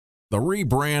The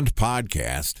Rebrand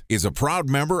Podcast is a proud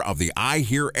member of the I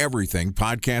Hear Everything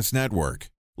Podcast Network.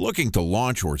 Looking to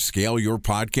launch or scale your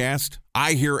podcast?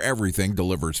 I Hear Everything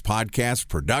delivers podcast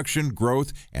production,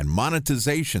 growth, and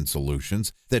monetization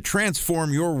solutions that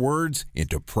transform your words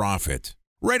into profit.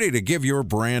 Ready to give your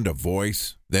brand a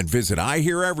voice? Then visit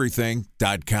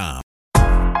iheareverything.com.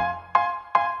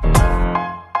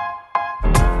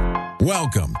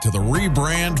 Welcome to the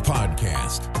Rebrand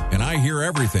Podcast, an I Hear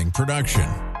Everything production.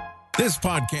 This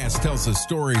podcast tells the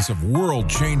stories of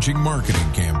world-changing marketing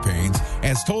campaigns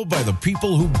as told by the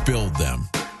people who build them.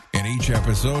 In each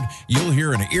episode, you'll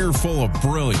hear an earful of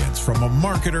brilliance from a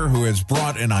marketer who has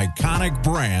brought an iconic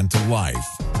brand to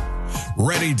life.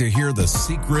 Ready to hear the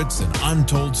secrets and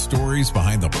untold stories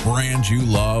behind the brand you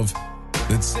love?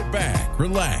 Then sit back,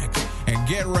 relax, and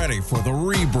get ready for the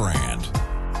rebrand.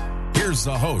 Here's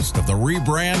the host of the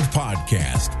Rebrand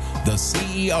Podcast, the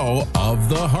CEO of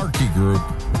the Harkey Group,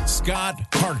 Scott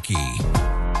Harkey.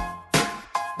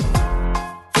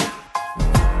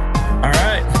 All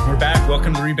right, we're back.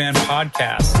 Welcome to the Rebrand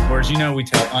Podcast, where, as you know, we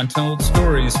tell untold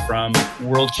stories from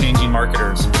world-changing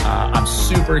marketers. I'm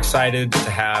super excited to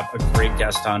have a great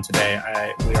guest on today.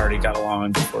 We already got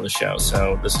along before the show,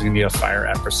 so this is going to be a fire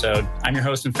episode. I'm your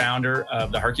host and founder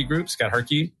of the Harkey Group, Scott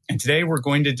Harkey, and today we're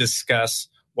going to discuss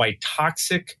why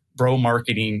toxic bro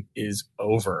marketing is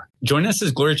over. Joining us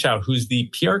is Gloria Chou, who's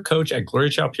the PR coach at Gloria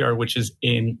Chou PR, which is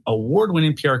an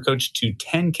award-winning PR coach to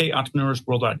 10K entrepreneurs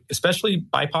worldwide, especially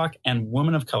BIPOC and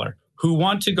women of color, who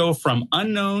want to go from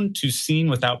unknown to seen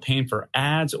without paying for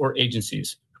ads or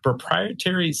agencies. Her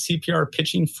proprietary CPR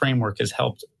pitching framework has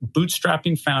helped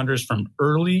bootstrapping founders from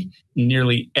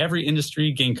nearly every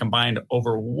industry gain combined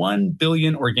over 1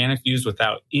 billion organic views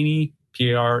without any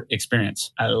PR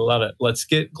experience. I love it. Let's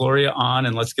get Gloria on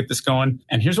and let's get this going.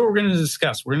 And here's what we're going to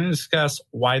discuss. We're going to discuss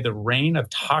why the reign of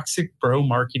toxic bro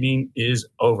marketing is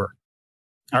over.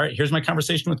 All right, here's my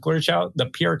conversation with Gloria Chou, the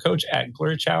PR coach at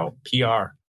Gloria Chou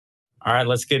PR. All right,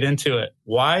 let's get into it.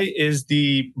 Why is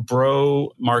the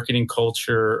bro marketing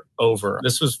culture over?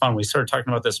 This was fun. We started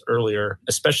talking about this earlier,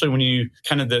 especially when you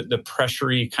kind of the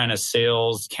pressury kind of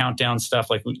sales countdown stuff.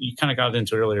 Like you kind of got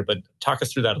into it earlier, but talk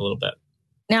us through that a little bit.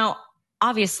 Now,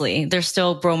 obviously, there's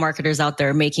still bro marketers out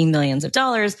there making millions of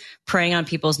dollars, preying on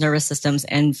people's nervous systems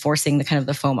and forcing the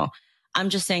FOMO. I'm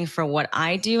just saying for what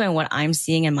I do and what I'm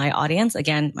seeing in my audience,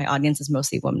 again, my audience is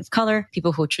mostly women of color,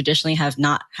 people who traditionally have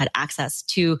not had access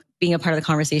to being a part of the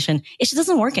conversation. It just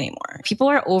doesn't work anymore. People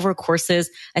are over courses.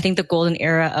 I think the golden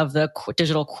era of the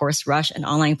digital course rush and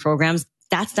online programs,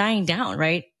 that's dying down,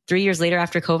 right? 3 years later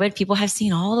after COVID, people have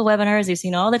seen all the webinars, they've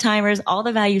seen all the timers, all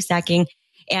the value stacking.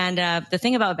 And the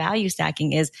thing about value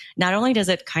stacking is not only does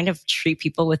it kind of treat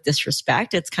people with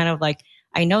disrespect, it's kind of like,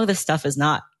 I know this stuff is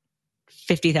not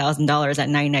 $50,000 at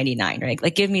 $9.99, right?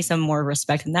 Like, give me some more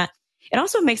respect than that. It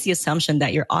also makes the assumption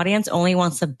that your audience only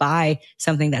wants to buy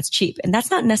something that's cheap. And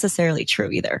that's not necessarily true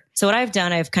either. So what I've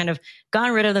done, I've kind of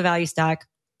gotten rid of the value stack.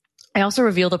 I also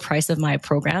reveal the price of my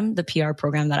program, the PR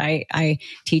program that I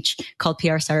teach called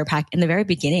PR Starter Pack in the very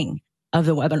beginning of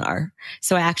the webinar.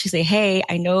 So I actually say, hey,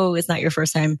 I know it's not your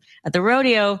first time at the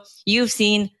rodeo. You've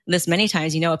seen this many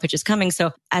times. You know a pitch is coming.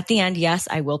 So at the end, yes,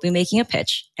 I will be making a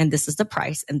pitch and this is the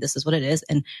price and this is what it is.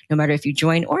 And no matter if you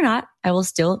join or not, I will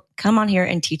still come on here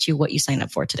and teach you what you signed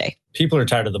up for today. People are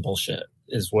tired of the bullshit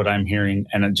is what I'm hearing.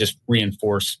 And I just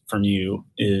reinforce from you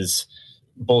is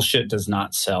bullshit does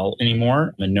not sell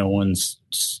anymore. And no one's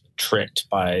tricked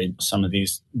by some of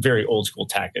these very old school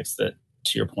tactics that,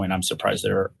 to your point, I'm surprised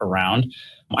they're around.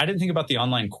 I didn't think about the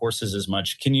online courses as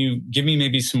much. Can you give me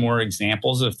maybe some more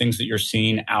examples of things that you're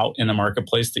seeing out in the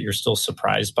marketplace that you're still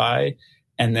surprised by?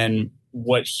 And then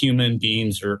what human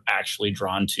beings are actually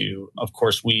drawn to? Of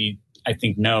course, I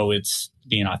think, know it's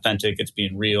being authentic, it's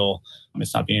being real,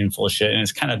 it's not being full of shit. And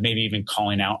it's kind of maybe even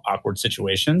calling out awkward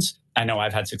situations. I know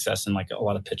I've had success in like a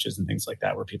lot of pitches and things like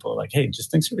that where people are like, hey, just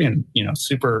thanks for being,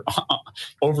 super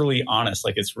overly honest.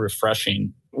 Like, it's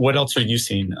refreshing. What else are you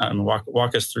seeing?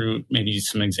 Walk us through maybe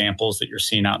some examples that you're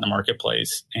seeing out in the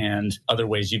marketplace and other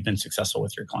ways you've been successful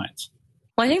with your clients.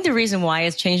 Well, I think the reason why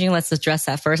it's changing, let's address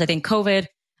that first. I think COVID,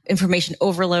 information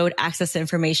overload, access to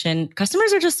information.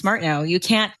 Customers are just smart now. You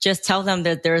can't just tell them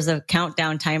that there's a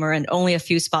countdown timer and only a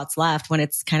few spots left when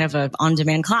it's kind of an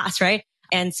on-demand class, right?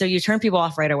 And so you turn people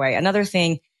off right away. Another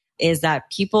thing is that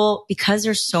people, because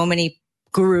there's so many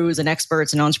gurus and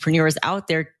experts and entrepreneurs out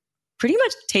there pretty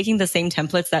much taking the same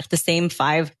templates that the same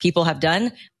 5 people have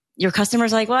done, your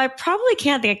customers are like, well, I probably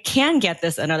can't. I can get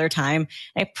this another time.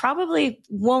 I probably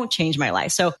won't change my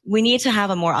life. So we need to have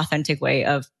a more authentic way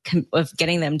of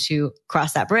getting them to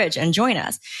cross that bridge and join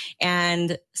us.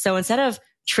 And so instead of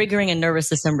triggering a nervous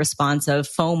system response of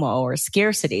FOMO or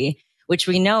scarcity, which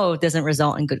we know doesn't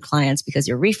result in good clients because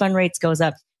your refund rates goes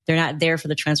up. They're not there for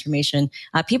the transformation.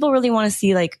 People really want to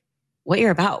see like what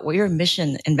you're about, what your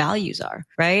mission and values are,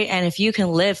 right? And if you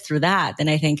can live through that, then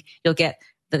I think you'll get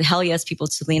the hell yes people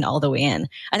to lean all the way in.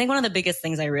 I think one of the biggest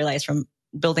things I realized from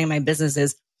building my business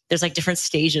is there's like different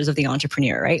stages of the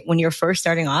entrepreneur, right? When you're first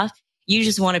starting off, you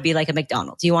just want to be like a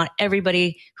McDonald's. You want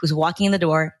everybody who's walking in the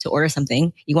door to order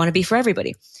something. You want to be for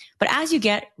everybody. But as you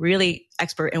get really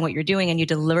expert in what you're doing and you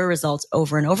deliver results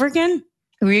over and over again,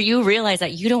 you realize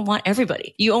that you don't want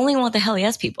everybody. You only want the hell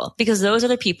yes people, because those are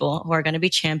the people who are going to be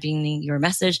championing your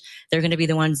message. They're going to be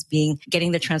the ones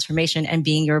getting the transformation and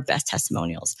being your best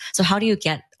testimonials. So how do you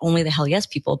get only the hell yes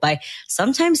people? By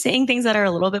sometimes saying things that are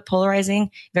a little bit polarizing,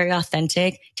 very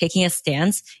authentic, taking a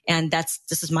stance. And this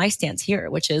is my stance here,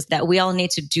 which is that we all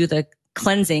need to do the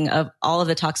cleansing of all of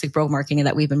the toxic bro marketing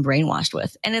that we've been brainwashed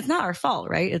with. And it's not our fault,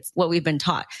 right? It's what we've been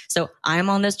taught. So I'm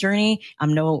on this journey.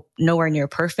 I'm nowhere near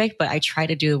perfect, but I try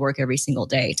to do the work every single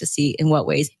day to see in what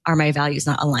ways are my values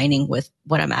not aligning with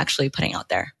what I'm actually putting out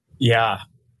there. Yeah,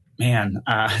 man.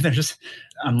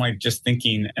 I'm like just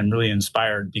thinking and really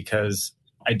inspired because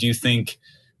I do think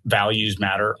values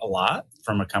matter a lot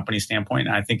from a company standpoint.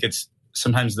 And I think it's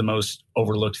sometimes the most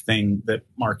overlooked thing that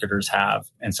marketers have.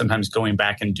 And sometimes going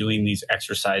back and doing these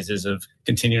exercises of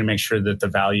continuing to make sure that the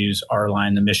values are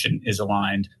aligned, the mission is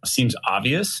aligned, seems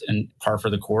obvious and par for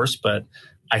the course. But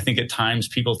I think at times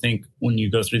people think when you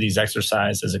go through these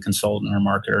exercises as a consultant or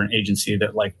marketer or an agency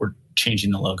that like we're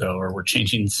changing the logo or we're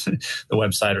changing the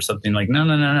website or something. Like,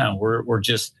 no. We're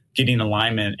just getting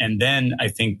alignment. And then I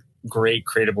think great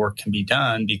creative work can be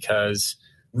done because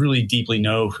really deeply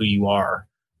know who you are.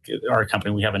 Our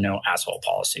company, we have a no asshole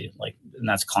policy, and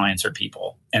that's clients or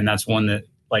people. And that's one that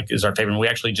is our favorite. And we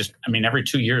actually every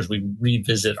 2 years we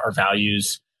revisit our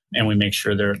values and we make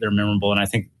sure they're memorable. And I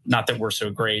think not that we're so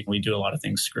great. We do a lot of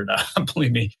things screwed up,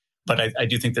 believe me. But I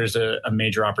do think there's a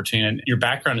major opportunity. And your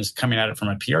background is coming at it from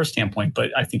a PR standpoint,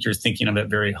 but I think you're thinking of it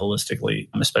very holistically,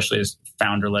 especially as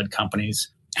founder-led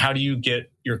companies. How do you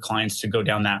get your clients to go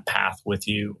down that path with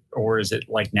you? Or is it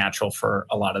natural for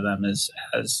a lot of them as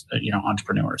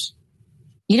entrepreneurs?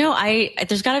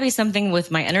 There's got to be something with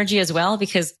my energy as well,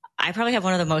 because I probably have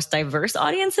one of the most diverse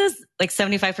audiences.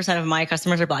 75% of my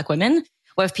customers are Black women.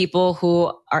 We have people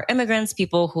who are immigrants,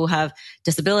 people who have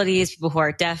disabilities, people who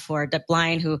are deaf, who are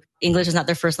blind, who English is not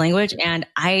their first language. And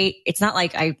it's not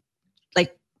like I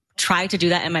try to do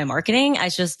that in my marketing.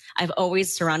 I've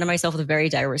always surrounded myself with very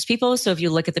diverse people. So if you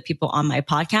look at the people on my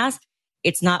podcast,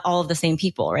 it's not all of the same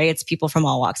people, right? It's people from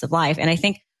all walks of life. And I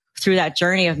think through that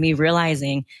journey of me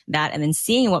realizing that and then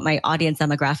seeing what my audience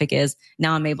demographic is,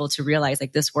 now I'm able to realize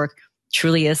this work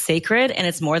truly is sacred and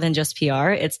it's more than just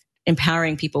PR. It's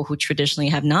empowering people who traditionally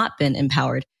have not been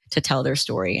empowered to tell their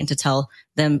story and to tell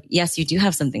them, yes, you do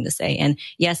have something to say. And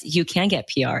yes, you can get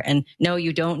PR. And no,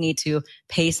 you don't need to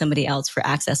pay somebody else for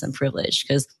access and privilege.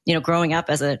 Because, growing up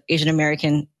as an Asian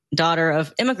American daughter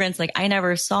of immigrants, I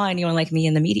never saw anyone like me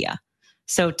in the media.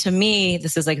 So to me,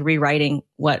 this is rewriting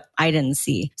what I didn't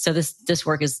see. So this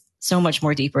work is so much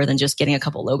more deeper than just getting a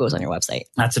couple logos on your website.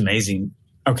 That's amazing.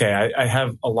 Okay, I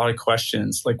have a lot of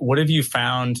questions. What have you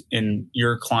found in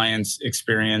your clients'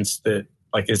 experience that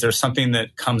is there something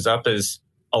that comes up as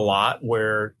a lot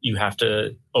where you have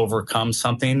to overcome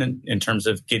something in terms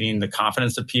of getting the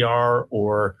confidence of PR?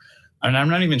 Or, I'm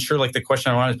not even sure the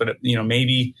question I wanted, but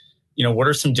maybe, what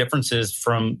are some differences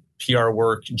from PR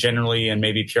work generally and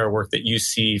maybe PR work that you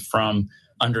see from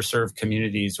underserved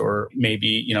communities, or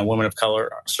maybe, women of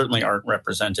color certainly aren't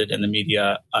represented in the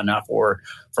media enough, or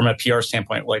from a PR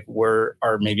standpoint, where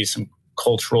are maybe some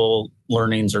cultural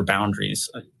learnings or boundaries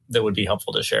that would be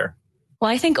helpful to share? Well,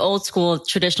 I think old school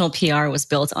traditional PR was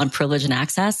built on privilege and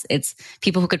access. It's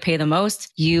people who could pay the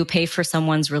most. You pay for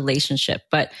someone's relationship,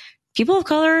 but people of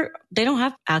color, they don't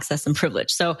have access and privilege.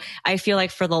 So I feel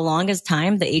for the longest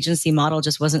time, the agency model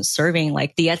just wasn't serving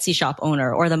the Etsy shop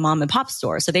owner or the mom and pop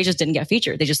store. So they just didn't get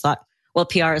featured. They just thought, well,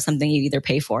 PR is something you either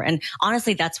pay for. And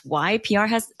honestly, that's why PR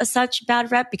has such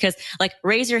bad rep, because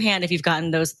raise your hand if you've gotten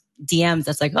those DMs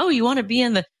that's oh, you want to be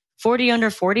in the 40 under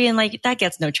 40, and that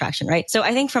gets no traction, right? So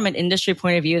I think from an industry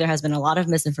point of view, there has been a lot of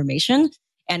misinformation,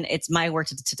 and it's my work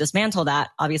to dismantle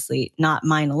that, obviously not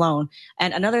mine alone.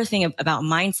 And another thing about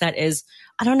mindset is,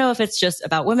 I don't know if it's just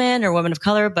about women or women of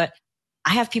color, but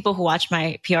I have people who watch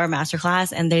my PR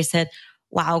masterclass and they said,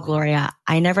 wow, Gloria,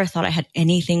 I never thought I had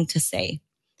anything to say.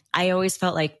 I always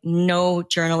felt no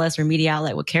journalist or media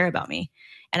outlet would care about me.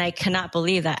 And I cannot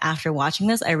believe that after watching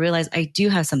this, I realized I do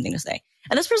have something to say.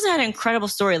 And this person had an incredible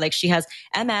story. Like she has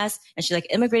MS and she like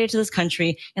immigrated to this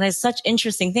country and has such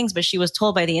interesting things, but she was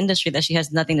told by the industry that she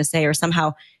has nothing to say, or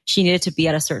somehow she needed to be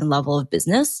at a certain level of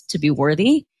business to be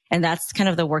worthy. And that's kind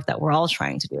of the work that we're all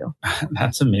trying to do.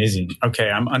 That's amazing. Okay.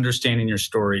 I'm understanding your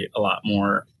story a lot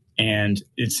more. And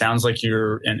it sounds like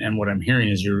and what I'm hearing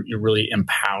is you're really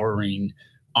empowering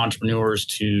entrepreneurs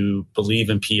to believe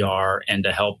in PR and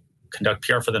to help conduct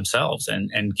PR for themselves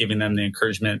and giving them the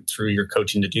encouragement through your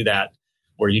coaching to do that,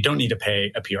 where you don't need to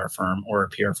pay a PR firm or a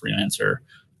PR freelancer.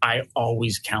 I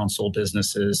always counsel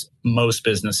most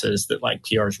businesses that like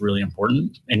PR is really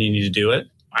important and you need to do it.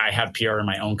 I have PR in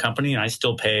my own company and I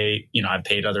still pay, I've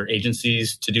paid other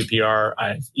agencies to do PR.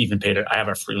 I've even I have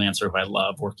a freelancer who I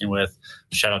love working with.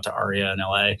 Shout out to Aria in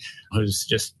LA, who's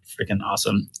just freaking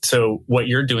awesome. So what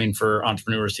you're doing for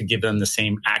entrepreneurs to give them the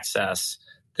same access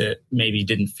that maybe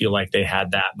didn't feel like they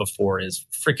had that before is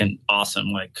freaking awesome.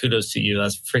 Like kudos to you.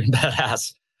 That's freaking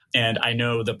badass. And I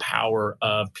know the power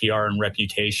of PR and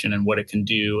reputation and what it can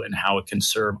do and how it can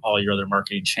serve all your other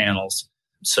marketing channels.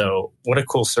 So what a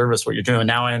cool service, what you're doing.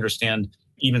 Now I understand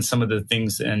even some of the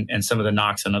things and some of the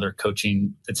knocks and other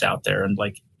coaching that's out there. And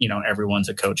like, everyone's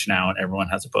a coach now and everyone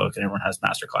has a book and everyone has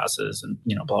master classes and,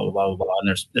 blah, blah, blah, blah, blah.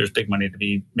 And there's big money to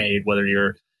be made, whether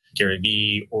you're Gary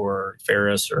Vee or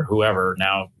Ferris or whoever.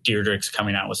 Now Deirdre's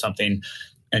coming out with something.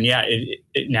 And yeah,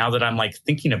 now that I'm like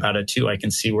thinking about it too, I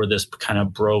can see where this kind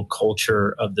of bro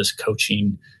culture of this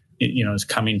coaching, is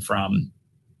coming from.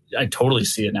 I totally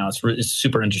see it now. It's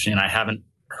super interesting. And I haven't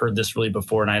heard this really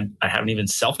before. And I haven't even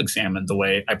self-examined the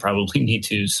way I probably need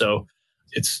to. So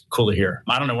it's cool to hear.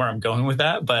 I don't know where I'm going with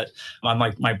that, but I'm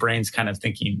like, my brain's kind of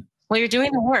thinking. Well, you're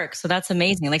doing the work. So that's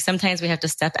amazing. Like sometimes we have to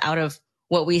step out of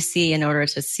what we see in order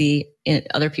to see in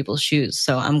other people's shoes.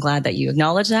 So I'm glad that you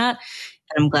acknowledge that.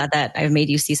 And I'm glad that I've made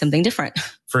you see something different.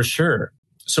 For sure.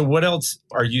 So what else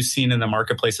are you seeing in the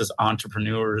marketplace as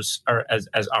entrepreneurs or as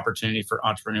opportunity for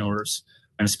entrepreneurs,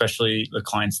 and especially the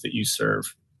clients that you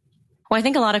serve? Well, I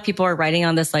think a lot of people are riding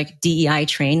on this like DEI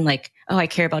train, like, oh, I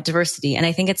care about diversity. And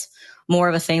I think it's more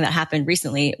of a thing that happened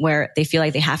recently where they feel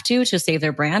like they have to save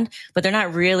their brand, but they're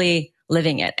not really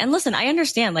living it. And listen, I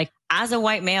understand, like as a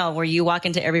white male where you walk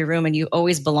into every room and you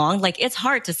always belong, like it's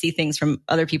hard to see things from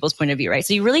other people's point of view, right?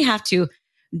 So you really have to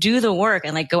do the work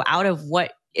and like go out of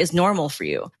what is normal for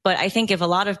you. But I think if a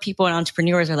lot of people and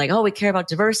entrepreneurs are like, oh, we care about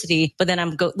diversity, but then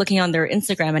I'm looking on their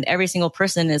Instagram and every single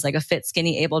person is like a fit,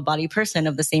 skinny, able-bodied person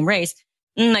of the same race,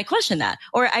 I question that.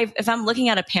 Or if I'm looking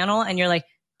at a panel and you're like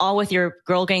all with your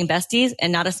girl gang besties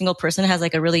and not a single person has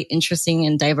like a really interesting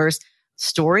and diverse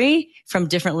story from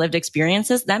different lived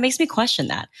experiences, that makes me question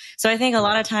that. So I think a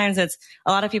lot of times a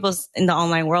lot of people in the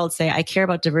online world say, I care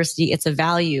about diversity. It's a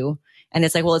value. And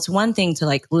it's like, well, it's one thing to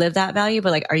like live that value,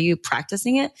 but like, are you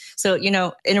practicing it? So,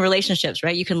 in relationships,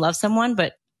 right? You can love someone,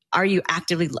 but are you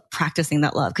actively practicing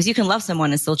that love? Because you can love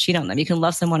someone and still cheat on them. You can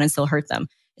love someone and still hurt them.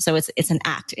 So it's an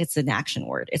act. It's an action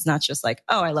word. It's not just like,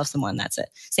 oh, I love someone. That's it.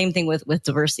 Same thing with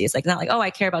diversity. It's like not like, oh, I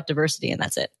care about diversity and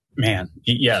that's it. Man,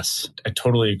 yes, I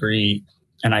totally agree.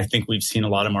 And I think we've seen a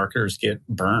lot of marketers get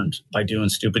burned by doing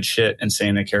stupid shit and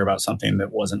saying they care about something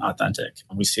that wasn't authentic.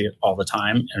 We see it all the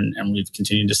time and we've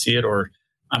continued to see it. Or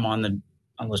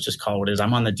let's just call it what it is.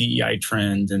 I'm on the DEI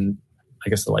trend and I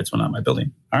guess the lights went out in my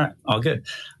building. All right, all good.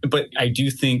 But I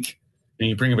do think,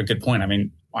 you bring up a good point. I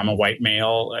mean, I'm a white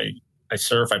male. I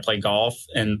surf, I play golf,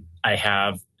 and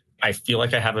I feel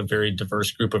like I have a very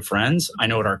diverse group of friends. I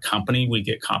know at our company, we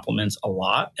get compliments a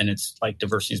lot, and it's like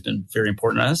diversity has been very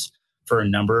important to us for a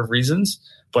number of reasons,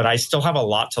 but I still have a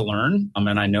lot to learn.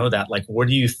 And I know that, like, what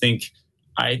do you think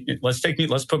let's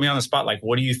put me on the spot. Like,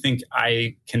 what do you think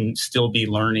I can still be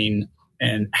learning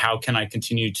and how can I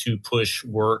continue to push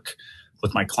work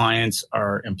with my clients,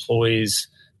 our employees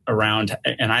around?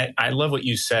 And I love what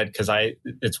you said, because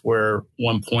it's where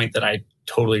one point that I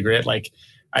totally agree at. Like,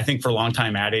 I think for a long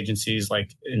time, ad agencies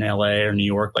like in LA or New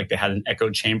York, like they had an echo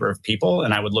chamber of people.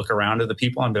 And I would look around at the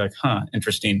people and be like,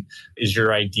 interesting. Is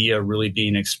your idea really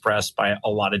being expressed by a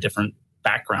lot of different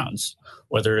backgrounds,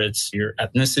 whether it's your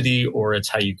ethnicity or it's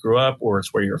how you grew up or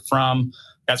it's where you're from?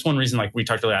 That's one reason, like we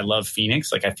talked about, I love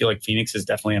Phoenix. Like, I feel like Phoenix is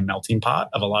definitely a melting pot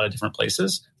of a lot of different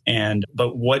places.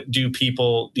 But what do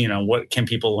people, what can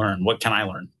people learn? What can I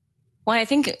learn? Well, I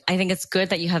think it's good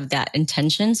that you have that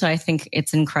intention. So I think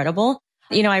it's incredible.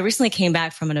 I recently came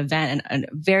back from an event and a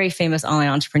very famous online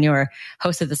entrepreneur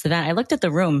hosted this event. I looked at the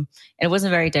room and it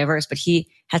wasn't very diverse, but he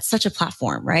had such a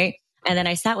platform, right? And then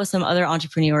I sat with some other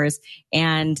entrepreneurs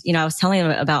and, I was telling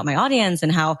them about my audience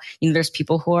and how, there's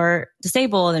people who are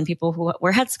disabled and people who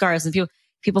wear headscarves and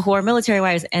people who are military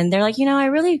wives. And they're like, I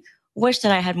really wish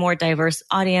that I had more diverse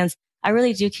audience. I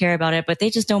really do care about it, but they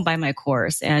just don't buy my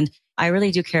course. And I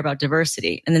really do care about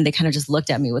diversity. And then they kind of just looked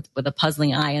at me with a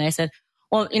puzzling eye. And I said,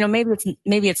 well,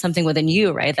 maybe it's something within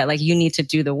you, right? That like you need to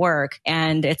do the work.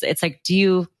 And it's like, do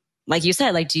you, like you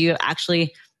said, like, do you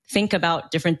actually think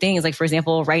about different things? Like, for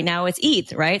example, right now it's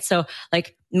Eid, right? So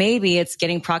like maybe it's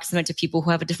getting proximate to people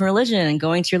who have a different religion and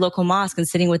going to your local mosque and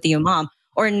sitting with the imam,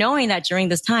 or knowing that during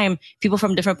this time, people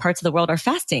from different parts of the world are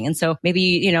fasting. And so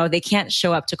maybe, they can't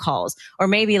show up to calls. Or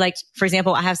maybe like, for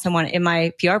example, I have someone in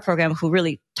my PR program who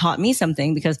really taught me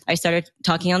something, because I started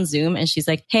talking on Zoom and she's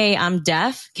like, hey, I'm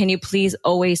deaf. Can you please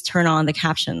always turn on the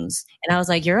captions? And I was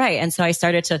like, you're right. And so I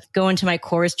started to go into my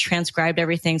course, transcribed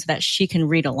everything so that she can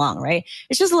read along, right?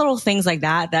 It's just little things like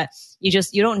that you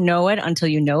don't know it until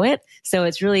you know it. So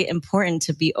it's really important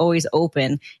to be always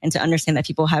open and to understand that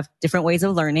people have different ways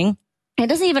of learning. It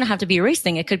doesn't even have to be a race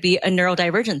thing. It could be a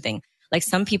neurodivergent thing. Like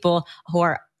some people who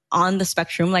are on the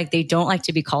spectrum, like they don't like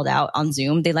to be called out on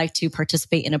Zoom. They like to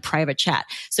participate in a private chat.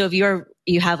 So if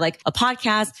you have like a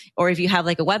podcast, or if you have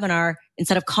like a webinar,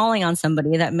 instead of calling on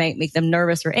somebody that might make them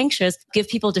nervous or anxious, give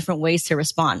people different ways to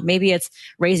respond. Maybe it's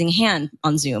raising hand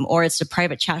on Zoom, or it's a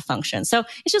private chat function. So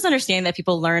it's just understanding that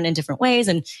people learn in different ways,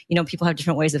 and, people have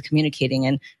different ways of communicating.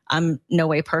 And I'm no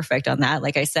way perfect on that.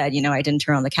 Like I said, I didn't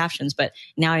turn on the captions, but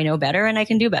now I know better and I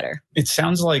can do better. It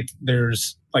sounds like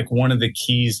there's like one of the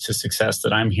keys to success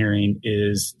that I'm hearing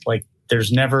is like,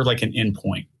 there's never like an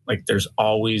endpoint. Like there's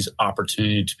always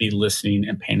opportunity to be listening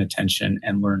and paying attention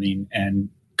and learning and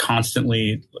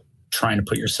constantly trying to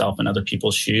put yourself in other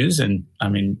people's shoes. And I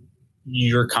mean,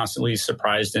 you're constantly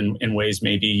surprised in ways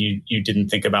maybe you didn't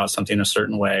think about something a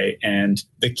certain way. And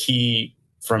the key,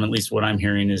 from at least what I'm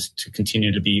hearing, is to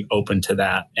continue to be open to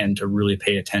that and to really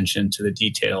pay attention to the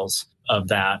details of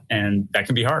that. And that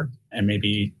can be hard. And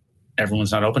maybe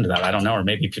everyone's not open to that. I don't know. Or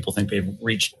maybe people think they've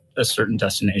reached a certain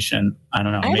destination. I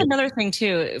don't know. I have another thing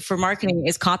too for marketing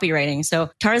is copywriting. So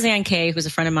Tarzan K, who's a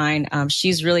friend of mine,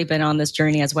 she's really been on this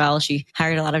journey as well. She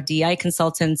hired a lot of DI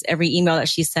consultants. Every email that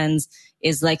she sends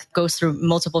is like goes through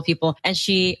multiple people. And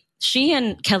she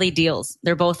and Kelly Deals,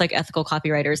 they're both like ethical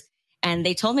copywriters. And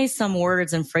they told me some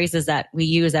words and phrases that we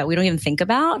use that we don't even think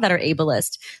about that are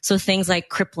ableist. So things like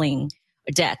crippling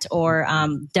debt or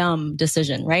dumb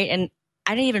decision, right? And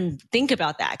I didn't even think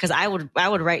about that, because I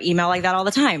would write email like that all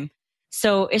the time.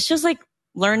 So it's just like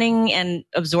learning and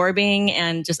absorbing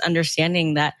and just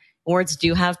understanding that words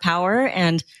do have power.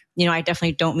 And, I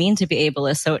definitely don't mean to be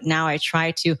ableist. So now I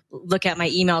try to look at my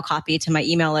email copy to my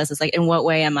email list. It's like, in what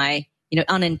way am I,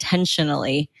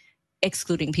 unintentionally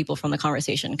excluding people from the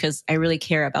conversation? Because I really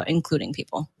care about including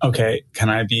people. Okay. Can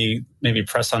I maybe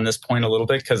press on this point a little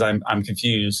bit? Because I'm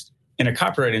confused. In a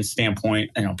copywriting standpoint,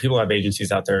 people have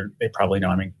agencies out there. They probably know.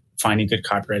 I mean, finding good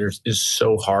copywriters is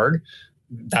so hard.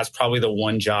 That's probably the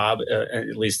one job,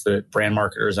 at least the brand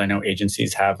marketers I know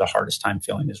agencies have the hardest time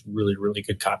filling, is really, really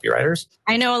good copywriters.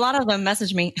 I know a lot of them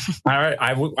message me. All right.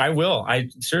 I will.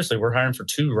 Seriously, we're hiring for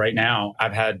 2 right now.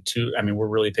 I've had 2. I mean, we're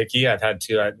really picky. I've had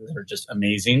 2 that are just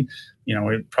amazing.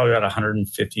 We're probably about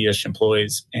 150-ish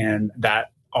employees. And that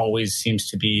always seems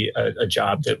to be a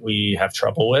job that we have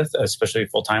trouble with, especially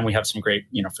full-time. We have some great,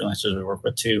 freelancers we work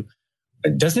with too.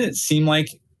 Doesn't it seem like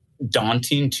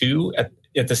daunting too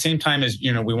at the same time as,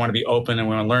 we want to be open and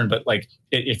we want to learn, but like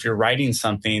if you're writing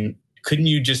something, couldn't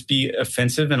you just be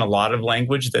offensive in a lot of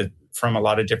language that from a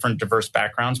lot of different diverse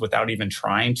backgrounds without even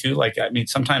trying to? Like, I mean,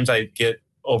 sometimes I get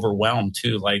overwhelmed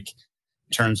too, like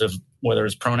in terms of whether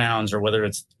it's pronouns or whether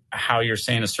it's how you're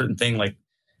saying a certain thing. Like,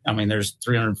 I mean, there's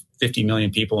 350 million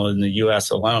people in the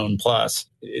US alone. Plus,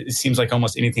 it seems like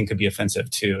almost anything could be offensive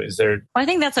too. Is there? I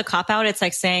think that's a cop-out. It's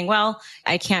like saying, well,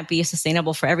 I can't be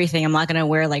sustainable for everything. I'm not going to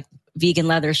wear like vegan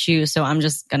leather shoes, so I'm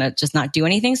just going to just not do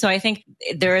anything. So I think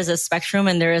there is a spectrum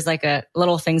and there is like a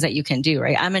little things that you can do,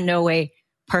 right? I'm in no way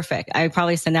perfect. I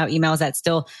probably send out emails that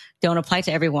still don't apply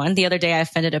to everyone. The other day, I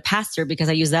offended a pastor because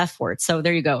I used the F word. So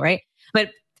there you go, right? But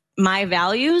my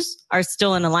values are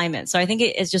still in alignment. So I think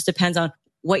it just depends on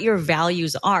what your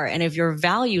values are. And if your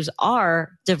values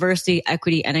are diversity,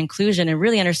 equity, and inclusion, and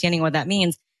really understanding what that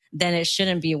means, then it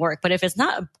shouldn't be work. But if it's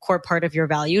not a core part of your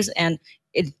values, and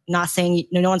it's not saying,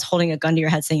 no one's holding a gun to your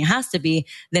head saying it has to be,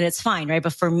 then it's fine, right?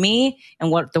 But for me and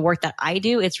what the work that I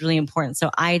do, it's really important. So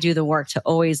I do the work to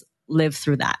always live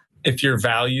through that. If your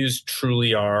values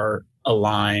truly are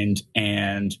aligned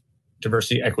and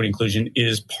diversity, equity, inclusion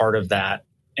is part of that,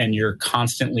 and you're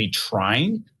constantly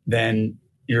trying, then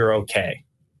you're okay.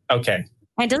 Okay.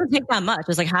 And it doesn't take that much.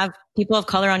 It's like have people of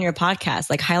color on your podcast,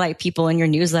 like highlight people in your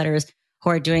newsletters who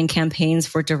are doing campaigns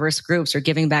for diverse groups or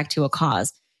giving back to a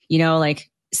cause. Like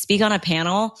speak on a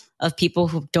panel of people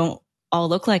who don't all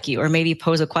look like you, or maybe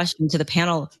pose a question to the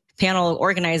panel panel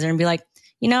organizer and be like,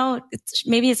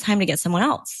 maybe it's time to get someone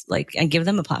else, and give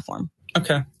them a platform.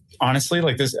 Okay. Honestly,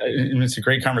 this, it's a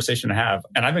great conversation to have.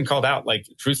 And I've been called out,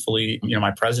 truthfully,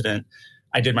 my president,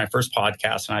 I did my first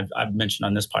podcast, and I've mentioned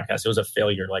on this podcast, it was a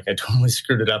failure. I totally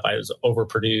screwed it up. I was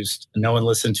overproduced. No one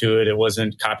listened to it. It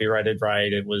wasn't copyrighted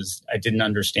right. I didn't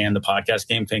understand the podcast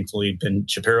game. Thankfully, Ben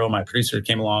Shapiro, my producer,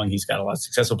 came along. He's got a lot of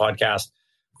successful podcasts.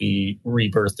 We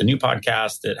rebirthed a new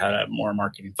podcast that had a more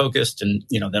marketing focused. And,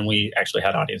 then we actually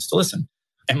had audience to listen.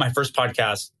 And my first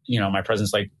podcast, my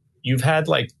president's like, you've had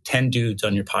 10 dudes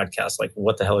on your podcast.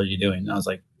 What the hell are you doing? And I was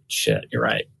like, shit, you're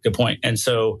right. Good point. And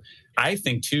so I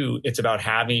think too, it's about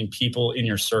having people in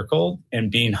your circle and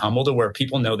being humble to where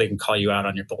people know they can call you out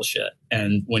on your bullshit.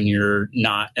 And when you're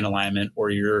not in alignment or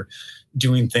you're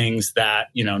doing things that,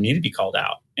 need to be called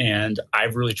out. And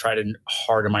I've really tried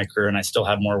hard in my career, and I still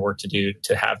have more work to do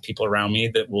to have people around me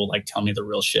that will tell me the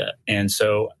real shit. And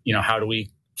so, how do we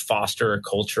foster a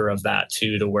culture of that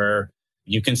too, to where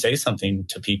you can say something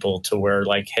to people to where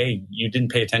hey, you didn't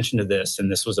pay attention to this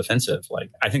and this was offensive.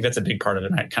 I think that's a big part of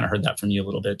it. And I kind of heard that from you a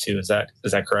little bit too. Is that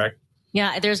correct?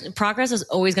 Yeah, progress is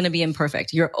always going to be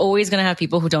imperfect. You're always going to have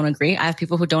people who don't agree. I have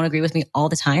people who don't agree with me all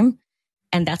the time.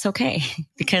 And that's okay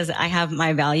because I have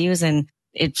my values and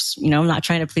it's, I'm not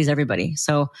trying to please everybody.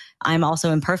 So I'm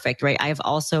also imperfect, right? I've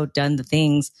also done the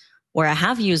things where I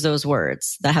have used those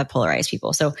words that have polarized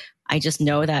people. So I just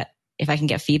know that if I can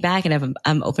get feedback and if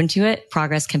I'm open to it,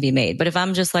 progress can be made. But if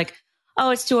I'm just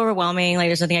oh, it's too overwhelming,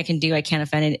 there's nothing I can do, I can't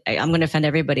offend it, I'm going to offend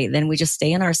everybody, then we just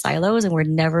stay in our silos and we're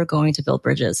never going to build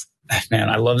bridges. Man,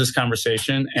 I love this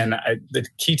conversation. And the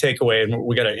key takeaway, and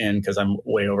we got to end because I'm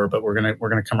way over, but we're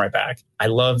gonna come right back. I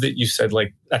love that you said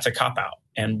that's a cop out.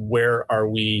 And where are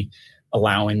we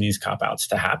allowing these cop outs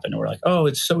to happen? We're oh,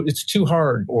 it's too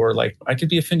hard, or I could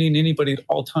be offending anybody at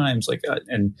all times,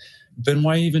 and then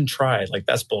why even try?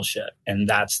 That's bullshit. And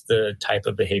that's the type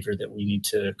of behavior that we need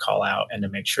to call out and to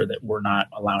make sure that we're not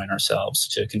allowing ourselves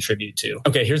to contribute to.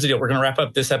 Okay, here's the deal. We're going to wrap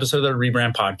up this episode of the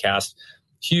Rebrand Podcast.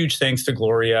 Huge thanks to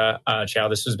Gloria, Chou.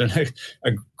 This has been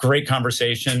a great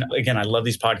conversation. Again, I love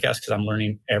these podcasts because I'm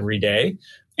learning every day.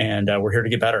 And we're here to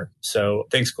get better. So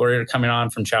thanks, Gloria, for coming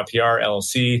on from Chou PR,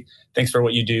 LLC. Thanks for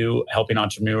what you do, helping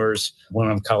entrepreneurs,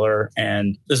 women of color.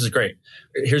 And this is great.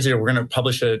 Here's the deal. We're going to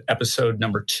publish episode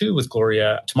number 2 with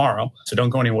Gloria tomorrow. So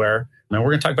don't go anywhere. And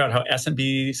we're going to talk about how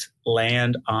SMBs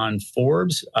land on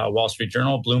Forbes, Wall Street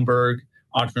Journal, Bloomberg,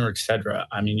 Entrepreneur, etc.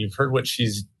 I mean, you've heard what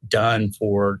she's done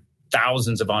for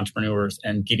thousands of entrepreneurs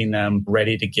and getting them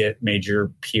ready to get major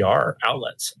PR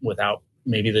outlets without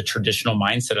maybe the traditional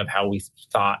mindset of how we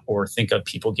thought or think of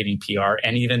people getting PR,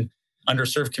 and even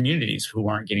underserved communities who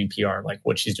aren't getting PR.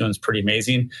 What she's doing is pretty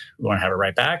amazing. We want to have her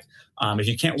right back. If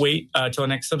you can't wait till the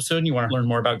next episode and you want to learn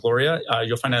more about Gloria,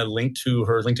 you'll find a link to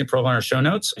her LinkedIn profile in our show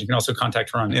notes. You can also contact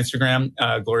her on Instagram,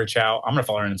 Gloria Chou. I'm going to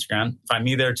follow her on Instagram. Find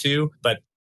me there too. But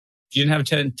if you didn't have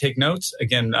time to take notes,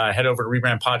 again, head over to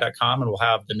rebrandpod.com and we'll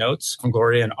have the notes from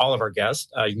Gloria and all of our guests.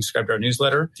 You can subscribe to our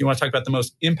newsletter. If you want to talk about the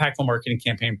most impactful marketing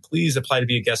campaign, please apply to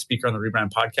be a guest speaker on the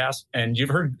Rebrand Podcast. And you've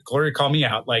heard Gloria call me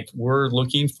out. We're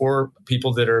looking for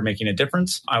people that are making a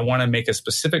difference. I want to make a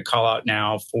specific call out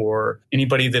now for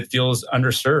anybody that feels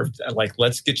underserved.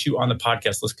 Let's get you on the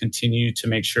podcast. Let's continue to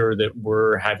make sure that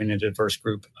we're having a diverse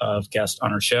group of guests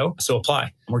on our show. So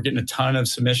apply. We're getting a ton of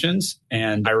submissions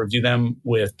and I review them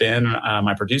with Ben,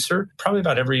 my producer, probably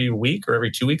about every week or every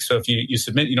 2 weeks. So if you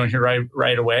submit, you don't hear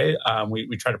right away.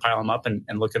 We try to pile them up and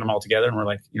look at them all together. And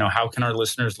we're how can our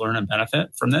listeners learn and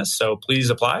benefit from this? So please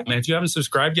apply. And if you haven't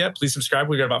subscribed yet, please subscribe.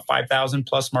 We've got about 5,000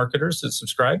 plus marketers that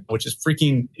subscribe, which is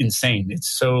freaking insane. It's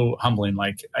so humbling.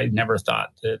 I never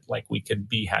thought that we could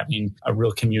be having a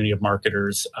real community of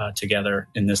marketers together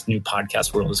in this new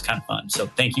podcast world. Is kind of fun. So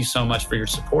thank you so much for your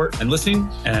support and listening.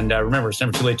 And remember, it's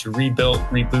never too late to rebuild,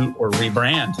 reboot, or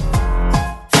rebrand.